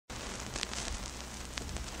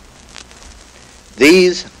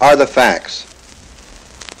These are the facts.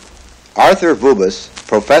 Arthur Voobus,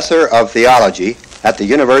 professor of theology at the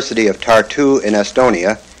University of Tartu in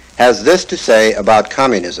Estonia, has this to say about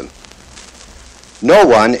communism. No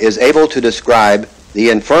one is able to describe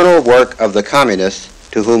the infernal work of the communists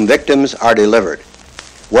to whom victims are delivered.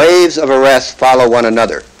 Waves of arrests follow one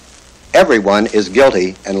another. Everyone is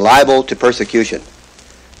guilty and liable to persecution.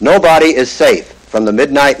 Nobody is safe from the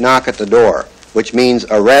midnight knock at the door, which means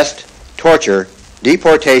arrest, torture,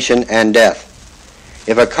 deportation, and death.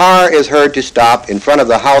 If a car is heard to stop in front of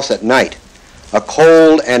the house at night, a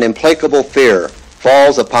cold and implacable fear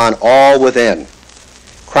falls upon all within.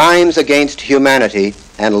 Crimes against humanity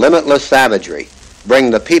and limitless savagery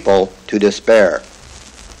bring the people to despair.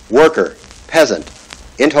 Worker, peasant,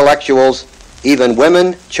 intellectuals, even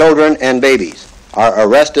women, children, and babies are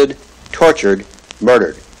arrested, tortured,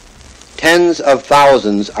 murdered. Tens of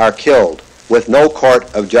thousands are killed with no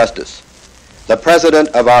court of justice. The president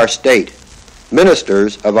of our state,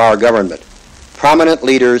 ministers of our government, prominent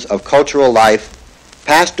leaders of cultural life,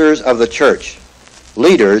 pastors of the church,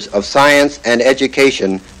 leaders of science and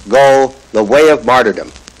education go the way of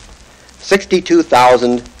martyrdom.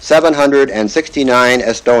 62,769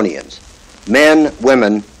 Estonians, men,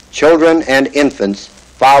 women, children, and infants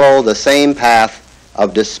follow the same path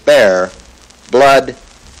of despair, blood,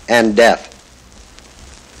 and death.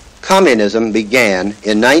 Communism began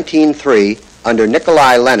in 1903 under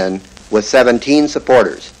Nikolai Lenin with 17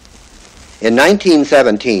 supporters. In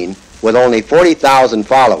 1917, with only 40,000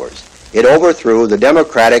 followers, it overthrew the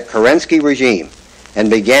democratic Kerensky regime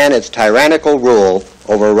and began its tyrannical rule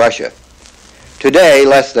over Russia. Today,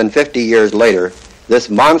 less than 50 years later,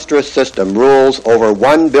 this monstrous system rules over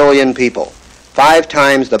 1 billion people, 5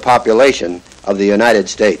 times the population of the United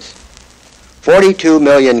States. 42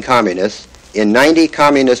 million communists in 90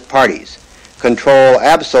 communist parties control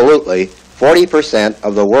absolutely 40%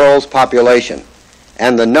 of the world's population,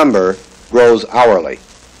 and the number grows hourly.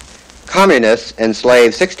 Communists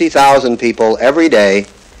enslave 60,000 people every day,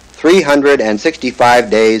 365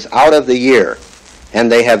 days out of the year,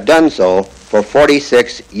 and they have done so for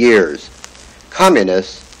 46 years.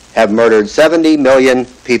 Communists have murdered 70 million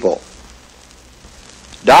people.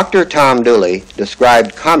 Dr. Tom Dooley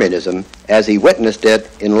described communism as he witnessed it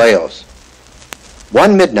in Laos.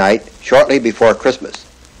 One midnight, shortly before Christmas,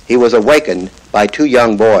 he was awakened by 2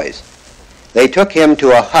 young boys. They took him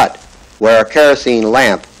to a hut where a kerosene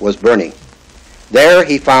lamp was burning. There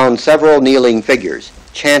he found several kneeling figures,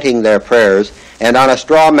 chanting their prayers, and on a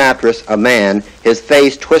straw mattress a man, his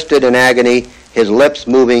face twisted in agony, his lips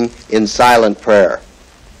moving in silent prayer.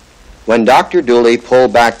 When Dr. Dooley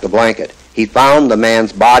pulled back the blanket, he found the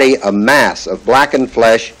man's body a mass of blackened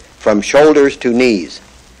flesh from shoulders to knees.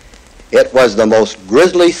 It was the most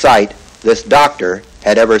grisly sight this doctor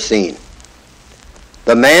had ever seen.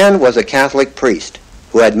 The man was a Catholic priest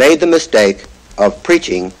who had made the mistake of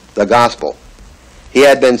preaching the gospel. He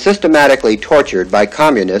had been systematically tortured by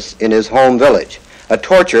communists in his home village, a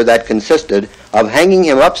torture that consisted of hanging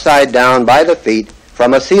him upside down by the feet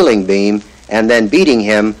from a ceiling beam and then beating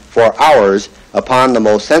him for hours upon the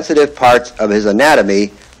most sensitive parts of his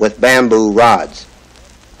anatomy with bamboo rods.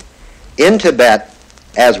 In Tibet,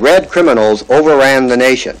 as red criminals overran the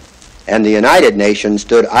nation, and the United Nations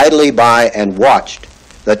stood idly by and watched,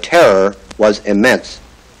 the terror was immense.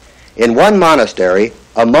 In one monastery,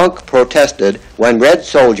 a monk protested when red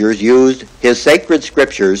soldiers used his sacred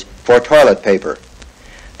scriptures for toilet paper.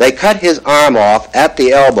 They cut his arm off at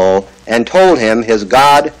the elbow and told him his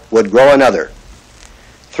God would grow another.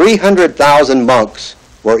 300,000 monks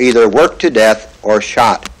were either worked to death or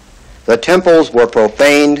shot. The temples were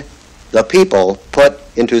profaned, the people put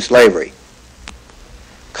into slavery.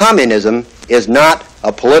 Communism is not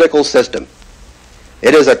a political system.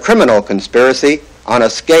 It is a criminal conspiracy on a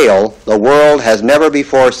scale the world has never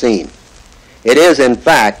before seen. It is, in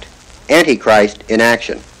fact, Antichrist in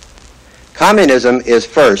action. Communism is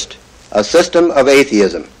first a system of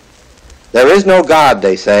atheism. There is no God,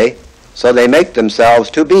 they say, so they make themselves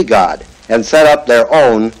to be God and set up their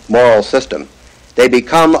own moral system. They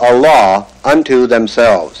become a law unto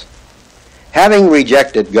themselves. Having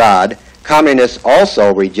rejected God, communists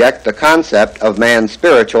also reject the concept of man's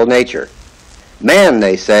spiritual nature. Man,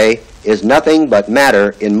 they say, is nothing but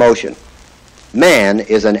matter in motion. Man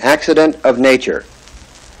is an accident of nature.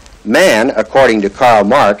 Man, according to Karl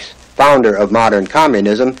Marx, founder of modern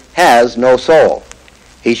communism, has no soul.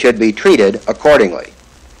 He should be treated accordingly.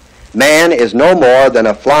 Man is no more than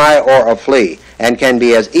a fly or a flea and can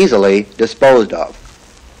be as easily disposed of.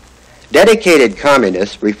 Dedicated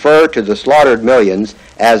communists refer to the slaughtered millions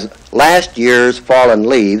as last year's fallen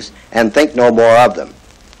leaves and think no more of them.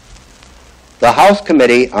 The House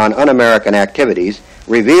Committee on Un-American Activities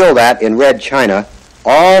revealed that in Red China,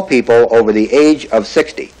 all people over the age of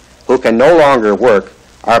 60 who can no longer work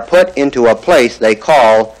are put into a place they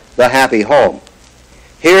call the happy home.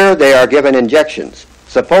 Here they are given injections,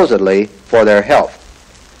 supposedly for their health.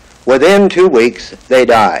 Within 2 weeks they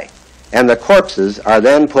die, and the corpses are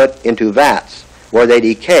then put into vats where they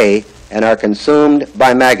decay and are consumed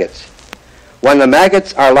by maggots. When the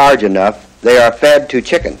maggots are large enough, they are fed to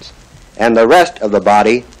chickens, and the rest of the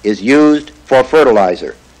body is used for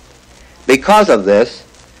fertilizer. Because of this,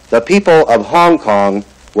 the people of Hong Kong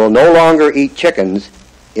will no longer eat chickens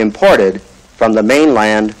imported from the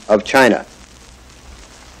mainland of China.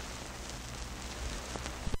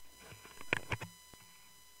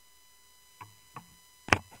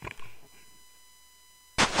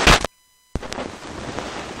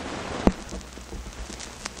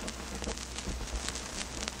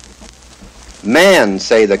 Man,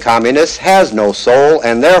 say the communists, has no soul,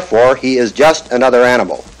 and therefore he is just another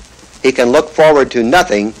animal. He can look forward to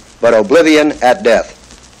nothing but oblivion at death.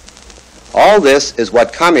 All this is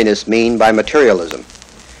what communists mean by materialism.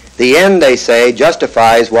 The end, they say,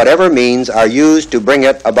 justifies whatever means are used to bring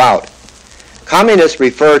it about. Communists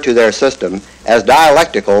refer to their system as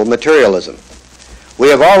dialectical materialism. We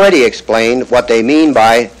have already explained what they mean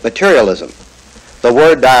by materialism. The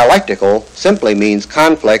word dialectical simply means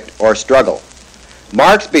conflict or struggle.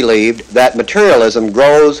 Marx believed that materialism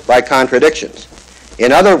grows by contradictions.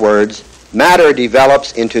 In other words, matter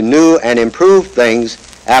develops into new and improved things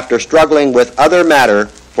after struggling with other matter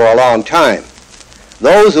for a long time.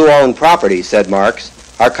 Those who own property, said Marx,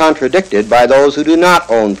 are contradicted by those who do not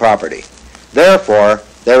own property. Therefore,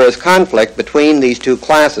 there is conflict between these two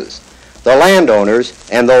classes, the landowners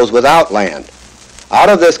and those without land. Out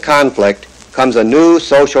of this conflict comes a new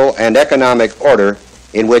social and economic order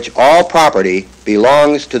in which all property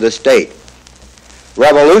belongs to the state.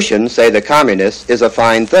 Revolution, say the communists, is a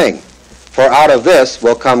fine thing, for out of this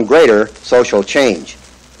will come greater social change.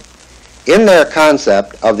 In their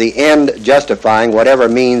concept of the end justifying whatever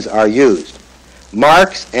means are used,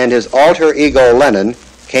 Marx and his alter ego Lenin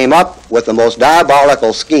came up with the most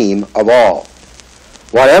diabolical scheme of all.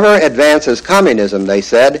 Whatever advances communism, they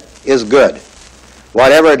said, is good.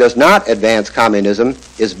 Whatever does not advance communism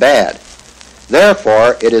is bad.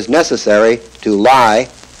 Therefore, it is necessary to lie,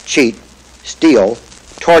 cheat, steal,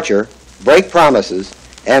 torture, break promises,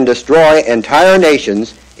 and destroy entire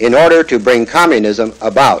nations in order to bring communism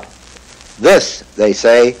about. This, they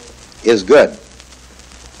say, is good.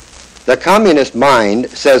 The communist mind,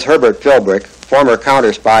 says Herbert Philbrick, former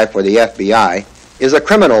counter-spy for the FBI, is a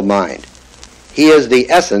criminal mind. He is the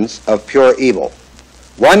essence of pure evil.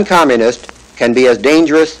 One communist can be as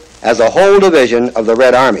dangerous as a whole division of the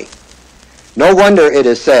Red Army. No wonder it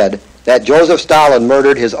is said that Joseph Stalin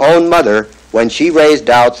murdered his own mother when she raised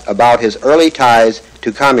doubts about his early ties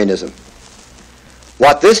to communism.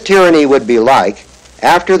 What this tyranny would be like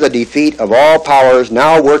after the defeat of all powers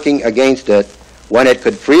now working against it, when it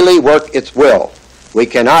could freely work its will, we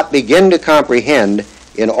cannot begin to comprehend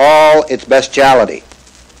in all its bestiality.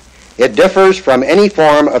 It differs from any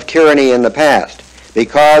form of tyranny in the past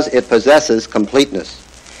because it possesses completeness.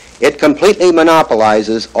 It completely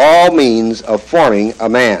monopolizes all means of forming a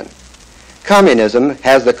man. Communism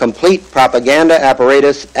has the complete propaganda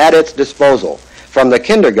apparatus at its disposal, from the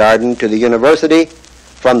kindergarten to the university,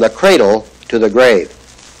 from the cradle to the grave.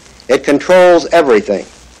 It controls everything: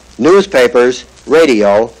 newspapers,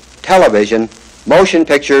 radio, television, motion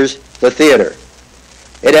pictures, the theater.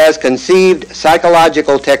 It has conceived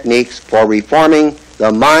psychological techniques for reforming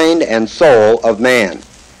the mind and soul of man.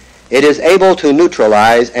 It is able to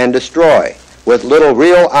neutralize and destroy, with little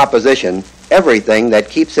real opposition, everything that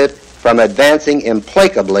keeps it from advancing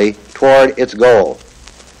implacably toward its goal.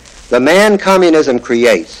 The man communism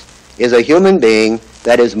creates is a human being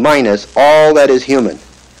that is minus all that is human,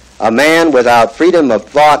 a man without freedom of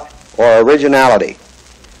thought or originality.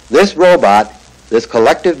 This robot, this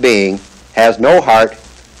collective being, has no heart,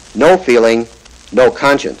 no feeling, no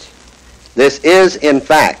conscience. This is, in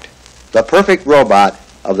fact, the perfect robot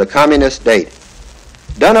of the communist state.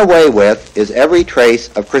 Done away with is every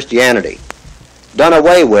trace of Christianity. Done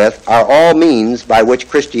away with are all means by which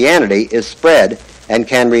Christianity is spread and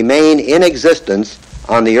can remain in existence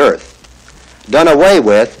on the earth. Done away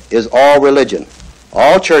with is all religion,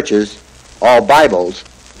 all churches, all Bibles,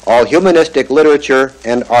 all humanistic literature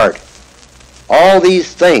and art. All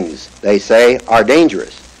these things, they say, are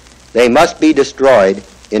dangerous. They must be destroyed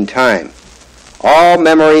in time. All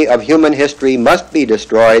memory of human history must be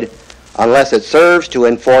destroyed unless it serves to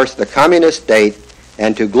enforce the communist state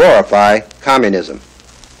and to glorify communism.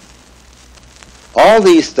 All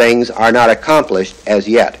these things are not accomplished as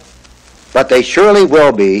yet, but they surely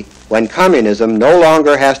will be when communism no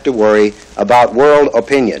longer has to worry about world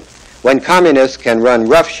opinion, when communists can run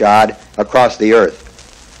roughshod across the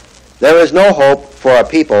earth. There is no hope for a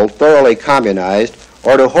people thoroughly communized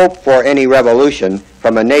or to hope for any revolution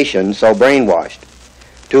from a nation so brainwashed.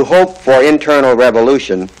 To hope for internal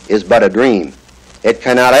revolution is but a dream. It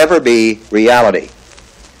cannot ever be reality.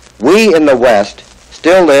 We in the West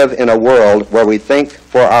still live in a world where we think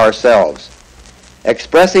for ourselves.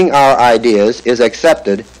 Expressing our ideas is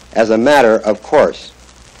accepted as a matter of course.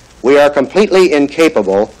 We are completely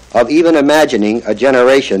incapable of even imagining a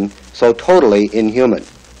generation so totally inhuman.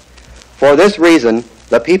 For this reason,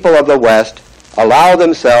 the people of the West allow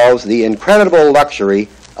themselves the incredible luxury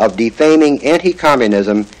of defaming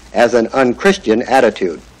anti-communism as an unchristian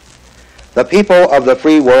attitude. The people of the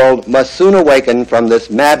free world must soon awaken from this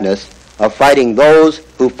madness of fighting those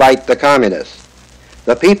who fight the communists.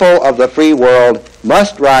 The people of the free world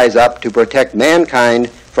must rise up to protect mankind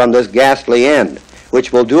from this ghastly end,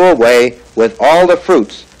 which will do away with all the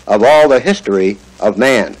fruits of all the history of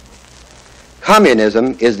man.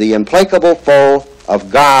 Communism is the implacable foe of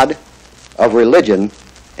God, of religion,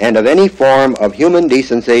 and of any form of human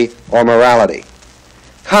decency or morality.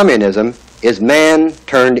 Communism is man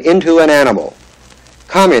turned into an animal.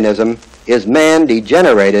 Communism is man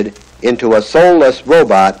degenerated into a soulless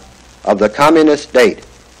robot of the communist state.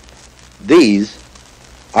 These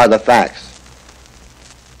are the facts.